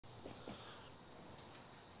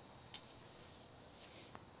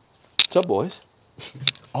What's up, boys?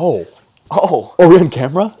 Oh. Oh. Are we on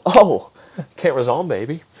camera? Oh. Camera's on,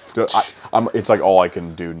 baby. Dude, it's like all I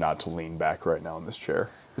can do not to lean back right now in this chair.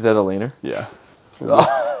 Is that a leaner? Yeah. Yeah,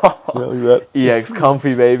 look at that. EX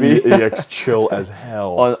comfy, baby. EX chill as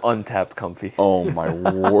hell. Untapped comfy. Oh my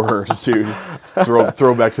word, dude.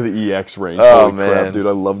 Throw back to the EX range. Oh, Holy man. crap, dude.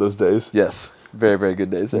 I love those days. Yes. Very, very good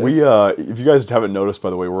days there. If you guys haven't noticed, by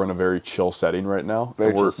the way, we're in a very chill setting right now.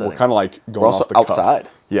 Very chill We're setting. kind of like going We're also off the cuff. outside.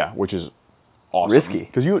 Yeah, which is awesome. Risky.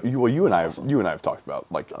 Because you and I have talked about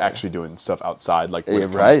actually doing stuff outside, like when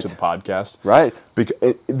it comes to the podcast. Right.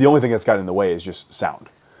 Because the only thing that's got in the way is just sound.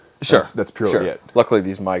 Sure. That's purely it. Luckily,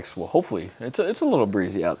 these mics will hopefully it's a little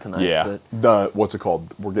breezy out tonight. Yeah. But What's it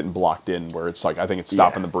called? We're getting blocked in where it's like I think it's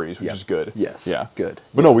stopping the breeze, which is good. Yes. Yeah. Good.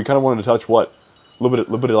 But no, we kind of wanted to touch what a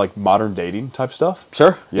little bit of like modern dating type stuff.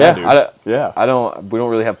 Sure. Yeah, Dude. We don't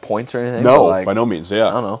really have points or anything. No, but like, by no means. Yeah.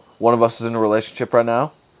 I don't know. One of us is in a relationship right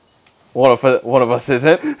now. One of us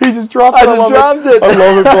isn't. He just dropped it. I just dropped it. I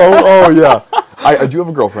love it, bro. Oh yeah. I do have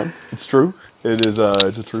a girlfriend. It's true. It is.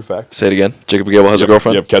 It's a true fact. Say it again. Jacob Gabel has a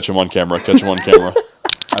girlfriend. Yep. Catch him on camera. I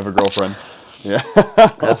have a girlfriend. Yeah.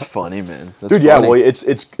 That's funny, man. That's Dude. funny. Yeah.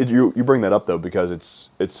 Well, you bring that up though because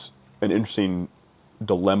it's an interesting not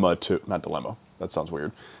dilemma. That sounds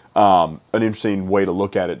weird. An interesting way to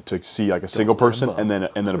look at it, to see like a single person and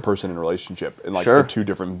then a person in a relationship, and like the two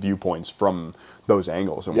different viewpoints from those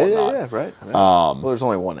angles and whatnot. Yeah, right. Well, there's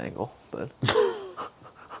only one angle, but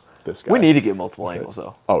this guy. we need to get multiple angles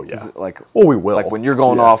though. Oh yeah. Well, we will. Like when you're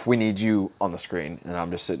going off, we need you on the screen, and I'm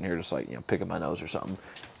just sitting here, just like picking my nose or something.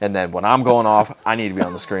 And then when I'm going off, I need to be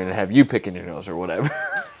on the screen and have you picking your nose or whatever.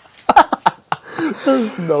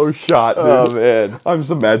 There's no shot, dude. Oh man, I'm just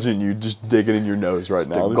imagining you just digging in your nose right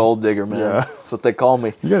now. a gold digger, man. Yeah. That's what they call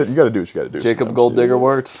me. You gotta do what you gotta do. Jacob Gold Digger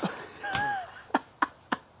Wurtz.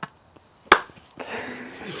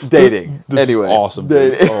 Dating. This anyway, is awesome.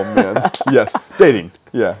 dating. Dude. Oh man. Yes, dating.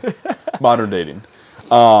 Yeah, modern dating.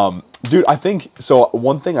 Dude, I think so.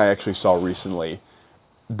 One thing I actually saw recently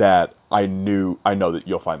that I know that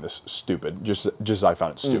you'll find this stupid, just as I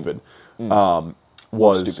found it stupid.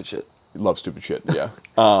 Was stupid shit. Love stupid shit. Yeah.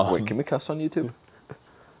 Wait, can we cuss on YouTube?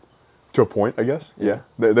 To a point, I guess. Yeah.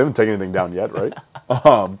 They haven't taken anything down yet, right?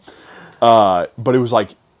 But it was like,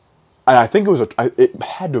 and I think it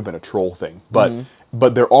had to have been a troll thing,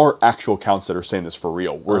 but there are actual accounts that are saying this for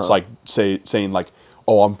real, where it's like saying like,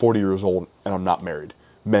 oh, I'm 40 years old and I'm not married.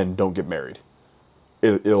 Men don't get married.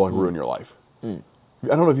 It'll like ruin your life. I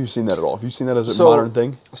don't know if you've seen that at all. Have you seen that as a modern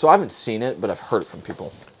thing? So I haven't seen it, but I've heard it from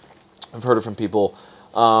people.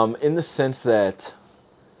 In the sense that,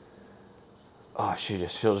 oh, she'll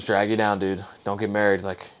just drag you down, dude. Don't get married.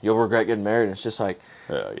 Like, you'll regret getting married. And it's just like,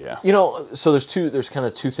 yeah. So there's kind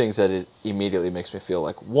of two things that it immediately makes me feel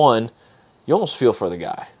like. One, you almost feel for the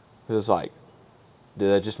guy. It's like, dude,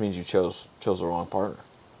 that just means you chose the wrong partner,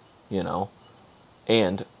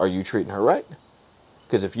 And are you treating her right?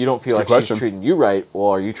 Because if you don't feel like she's treating you right, well,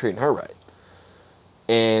 are you treating her right?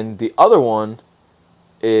 And the other one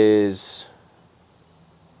is,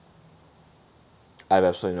 I have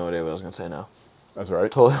absolutely no idea what I was going to say now. That's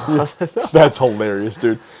right. Totally lost it. That's hilarious,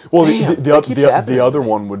 dude. Well, Damn, the other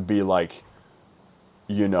one would be like,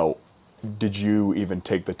 did you even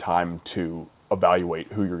take the time to evaluate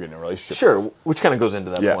who you're getting in a relationship with? Sure, which kind of goes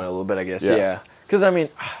into that point a little bit, I guess. Yeah. Because, I mean,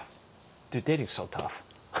 dude, dating's so tough.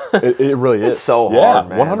 It really is. It's so hard,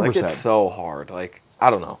 man. 100%. Like, it's so hard. Like, I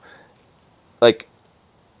don't know. Like,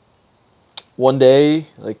 one day,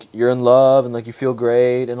 like, you're in love and, like, you feel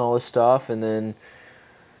great and all this stuff, and then,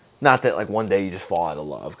 not that, like, one day you just fall out of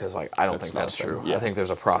love, because, like, I don't think that's true. Yeah. I think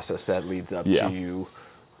there's a process that leads up to you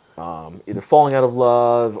either falling out of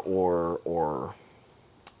love or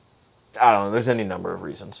I don't know. There's any number of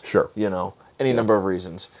reasons. Sure. Any number of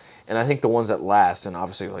reasons. And I think the ones that last, and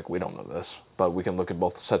obviously, like, we don't know this, but we can look at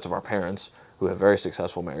both sets of our parents who have very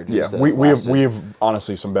successcul marriages. Yeah, we have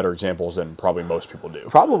honestly some better examples than probably most people do.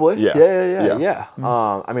 Probably. Yeah.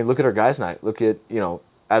 I mean, look at our guys' night. Look at,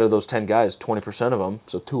 out of those 10 guys, 20% of them,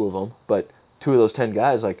 so 2 of them, but 2 of those 10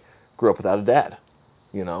 guys, like, grew up without a dad,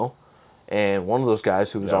 And one of those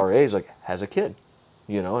guys who was our age, like, has a kid,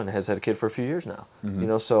 and has had a kid for a few years now.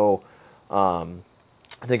 So I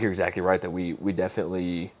think you're exactly right that we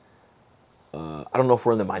definitely, I don't know if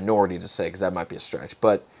we're in the minority to say, because that might be a stretch,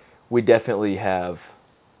 but we definitely have,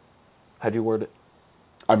 how'd you word it?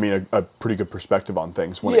 I mean, a pretty good perspective on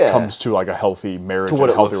things when it comes to like a healthy marriage and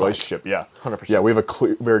a healthy relationship. Like. 100%. Yeah, we have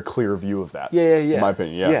a very clear view of that. Yeah. In my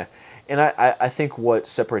opinion, Yeah. And I think what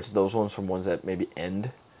separates those ones from ones that maybe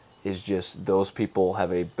end is just those people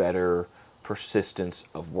have a better persistence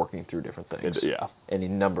of working through different things. Yeah. Any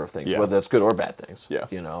number of things, whether it's good or bad things. Yeah.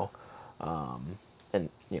 And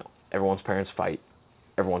everyone's parents fight.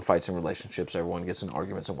 Everyone fights in relationships. Everyone gets in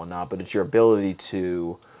arguments and whatnot. But it's your ability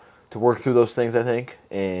to work through those things, I think,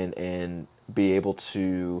 and be able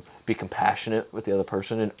to be compassionate with the other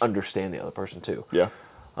person and understand the other person too. Yeah.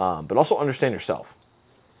 But also understand yourself.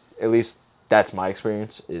 At least that's my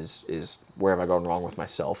experience. Is where have I gone wrong with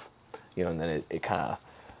myself? And then it kind of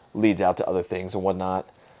leads out to other things and whatnot.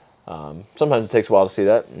 Sometimes it takes a while to see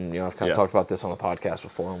that, and I've kind of talked about this on the podcast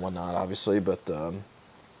before and whatnot, obviously. But I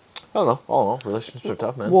don't know. All in all, relationships are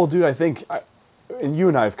tough, man. Well, dude, I think, and you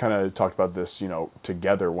and I have kind of talked about this,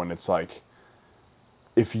 together. When it's like,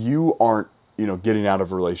 if you aren't, getting out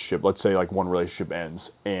of a relationship, let's say like one relationship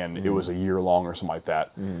ends and it was a year long or something like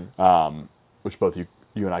that, which both you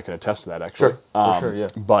and I can attest to that, actually. Sure, for sure, yeah.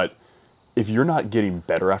 But if you're not getting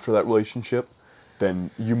better after that relationship,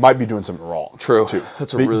 then you might be doing something wrong. True. Too.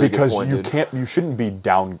 That's a really good point, because you shouldn't be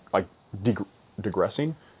down, like,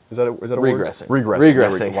 digressing. Is that a word? Regressing.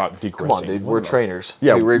 Regressing. Wow, degressing. Come on, dude. We're trainers.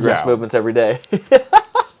 Yeah, we regress movements every day.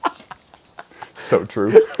 So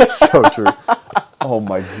true. So true. Oh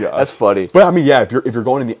my gosh. That's funny. But I mean, yeah, if you're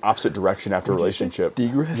going in the opposite direction after a relationship,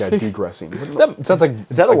 degressing? Yeah, degressing. It sounds like,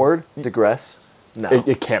 is that a word? Digress? No.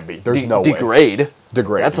 It can't be. There's no way. Degrade.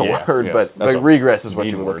 That's a word, yeah. but That's like regress is what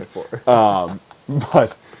you're looking for.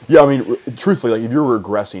 But yeah, I mean, truthfully, like if you're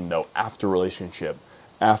regressing though after a relationship,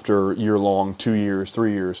 after year long, 2 years,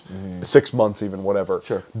 3 years, 6 months, even whatever,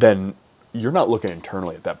 Sure. then you're not looking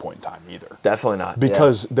internally at that point in time either. Definitely not.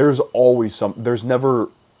 Because there's always there's never,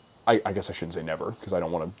 I guess I shouldn't say never, because I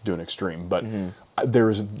don't want to do an extreme, but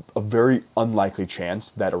there is a very unlikely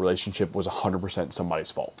chance that a relationship was 100%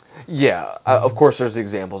 somebody's fault. Yeah, of course there's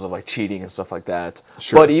examples of like cheating and stuff like that.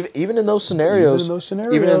 Sure. But even in those scenarios,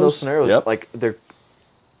 Yep. like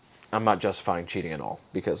I'm not justifying cheating at all,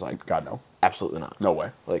 because like God, no. Absolutely not. No way.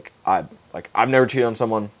 Like I've never cheated on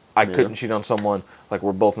someone. I couldn't cheat on someone. Like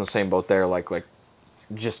we're both in the same boat there. Like we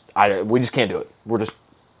just can't do it. We're just,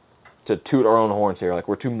 to toot our own horns here, like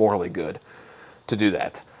we're too morally good to do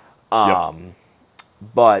that.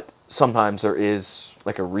 But sometimes there is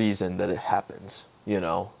like a reason that it happens.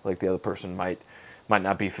 Like the other person might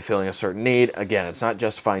not be fulfilling a certain need. Again, it's not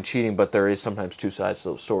justifying cheating, but there is sometimes two sides to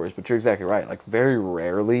those stories. But you're exactly right. Like very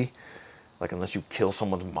rarely, like unless you kill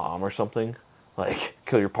someone's mom or something, like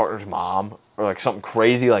kill your partner's mom or like something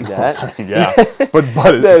crazy like that. Yeah, but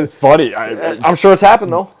it's funny. I'm sure it's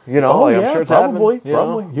happened though. I'm sure it's probably.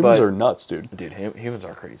 happened. Humans are nuts, dude. Dude, humans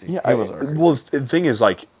are crazy. Yeah, humans are crazy. Well, the thing is,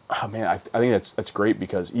 like, oh man, I think that's great,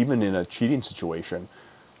 because even in a cheating situation,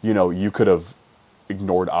 you could have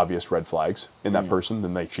ignored obvious red flags in that person,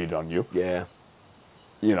 then they cheated on you. Yeah.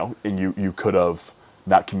 And you could have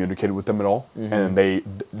not communicated with them at all, and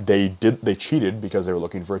they cheated because they were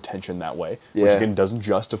looking for attention that way, which again doesn't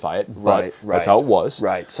justify it, but right. that's how it was.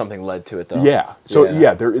 Right. Something led to it though. Yeah. So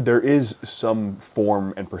there is some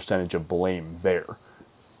form and percentage of blame there,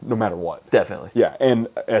 no matter what. Definitely. Yeah, and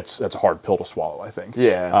that's a hard pill to swallow, I think.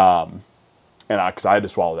 Yeah. And because I had to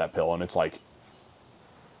swallow that pill, and it's like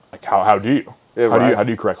how do you? How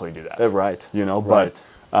do you correctly do that? Right. But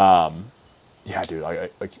yeah, dude,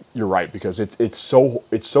 like you're right, because it's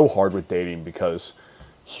so hard with dating, because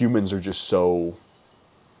humans are just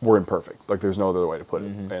we're imperfect. Like there's no other way to put it.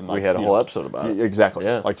 And like, we had a whole episode about it. Exactly.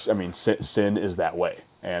 Yeah. Like I mean, sin is that way,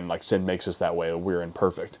 and like sin makes us that way. We're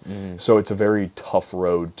imperfect. So it's a very tough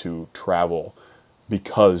road to travel,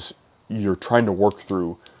 because you're trying to work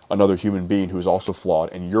through another human being who's also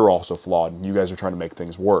flawed, and you're also flawed, and you guys are trying to make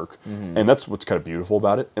things work. And that's what's kind of beautiful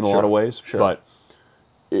about it in a lot of ways. Sure. But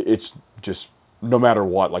it's just, no matter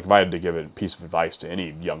what, like if I had to give a piece of advice to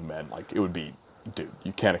any young men, like it would be, dude,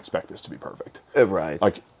 you can't expect this to be perfect. Right.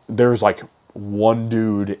 Like there's like one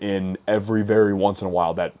dude in every very once in a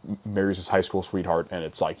while that marries his high school sweetheart, and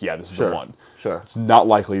it's like, yeah, this is the one. Sure. It's not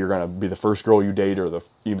likely you're going to be the first girl you date, or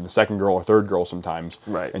even the second girl or third girl sometimes.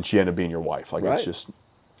 Right. And she ended up being your wife. Like it's just,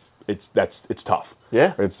 it's tough.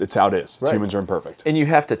 Yeah. It's how it is. Right. Humans are imperfect. And you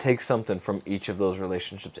have to take something from each of those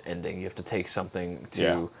relationships ending. You have to take something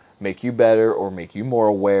to make you better, or make you more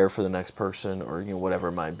aware for the next person, or whatever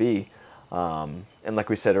it might be. And like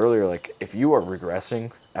we said earlier, like if you are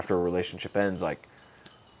regressing after a relationship ends, like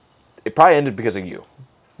it probably ended because of you.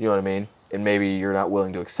 You know what I mean? And maybe you're not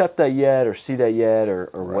willing to accept that yet, or see that yet, or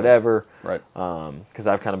whatever. Right. Because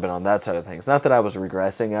I've kind of been on that side of things. Not that I was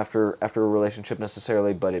regressing after a relationship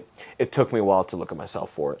necessarily, but it took me a while to look at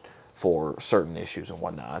myself for certain issues and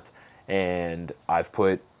whatnot. And I've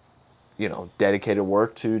put dedicated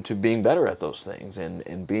work to being better at those things, and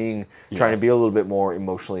trying to be a little bit more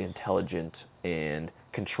emotionally intelligent and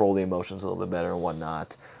control the emotions a little bit better and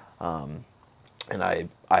whatnot. and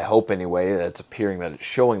I hope anyway that it's appearing that it's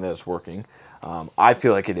showing that it's working. I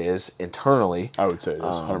feel like it is internally. I would say it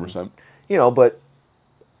is 100%. You know, but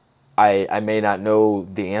I may not know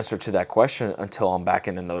the answer to that question until I'm back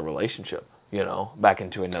in another relationship. You know, back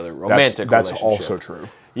into another romantic That's relationship. also true.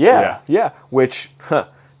 Yeah. Which,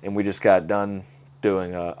 and we just got done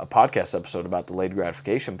doing a podcast episode about delayed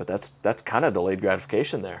gratification, but that's kind of delayed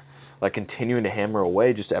gratification there. Like continuing to hammer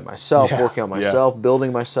away just at myself, working on myself,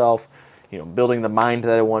 building myself, you know, building the mind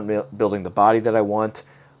that I want, building the body that I want,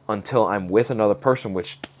 until I'm with another person,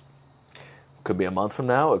 which could be a month from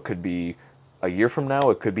now, it could be a year from now,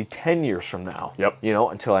 it could be 10 years from now. Yep. You know,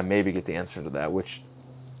 until I maybe get the answer to that, which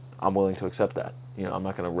I'm willing to accept that. You know, I'm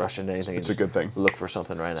not going to rush into anything. It's a good thing. Look for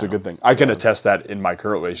something right now. It's a good thing. I can attest that in my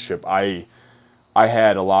current relationship, I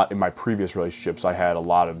had a lot, in my previous relationships, I had a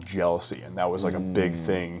lot of jealousy, and that was like a big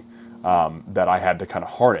thing that I had to kind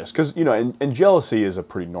of harness. Because, you know, and jealousy is a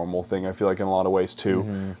pretty normal thing, I feel like, in a lot of ways,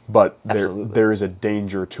 too. But there is a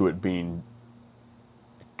danger to it being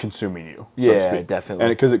consuming you, so to speak. Definitely.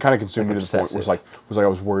 And because it kind of consumed me to the point where was like I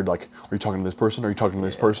was worried, like, are you talking to this person? Are you talking to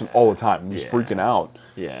this person? All the time. I'm just freaking out.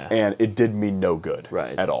 Yeah. And it did me no good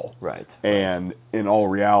at all. Right. And in all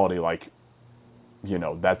reality, like, you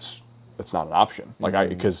know, that's not an option. Like,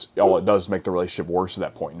 because all it does is make the relationship worse at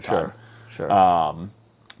that point in time. Sure.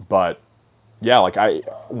 But yeah, like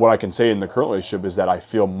what I can say in the current relationship is that I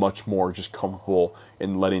feel much more just comfortable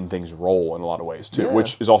in letting things roll in a lot of ways too,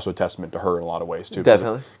 which is also a testament to her in a lot of ways too.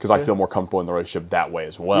 Definitely. Because I feel more comfortable in the relationship that way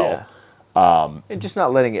as well. Yeah. And just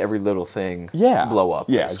not letting every little thing blow up.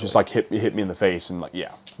 Yeah, just like hit me in the face and like,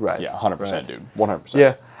 Right. Yeah, 100%, dude. 100%.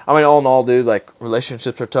 Yeah. I mean, all in all, dude, like,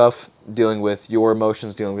 relationships are tough. Dealing with your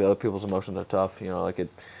emotions, dealing with other people's emotions are tough. You know, like,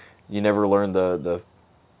 you never learn the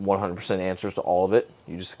 100% answers to all of it.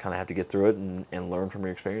 You just kind of have to get through it and learn from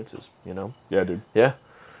your experiences, you know? Yeah, dude. Yeah.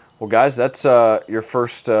 Well, guys, that's your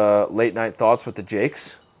first late night thoughts with the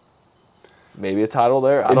Jakes. Maybe a title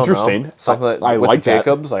there. I don't know. Interesting. Something that, I with like the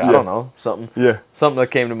Jacobs. that. Like, I don't know. Something that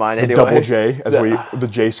came to mind anyway. Double J, the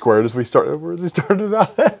J squared as we started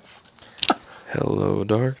out as. Hello,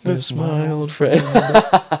 darkness, my old friend.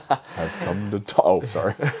 I've come to talk. Oh,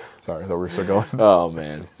 sorry. Sorry, I thought we were still going. Oh,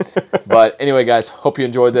 man. But anyway, guys, hope you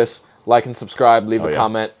enjoyed this. Like and subscribe. Leave a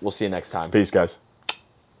comment. We'll see you next time. Peace, guys.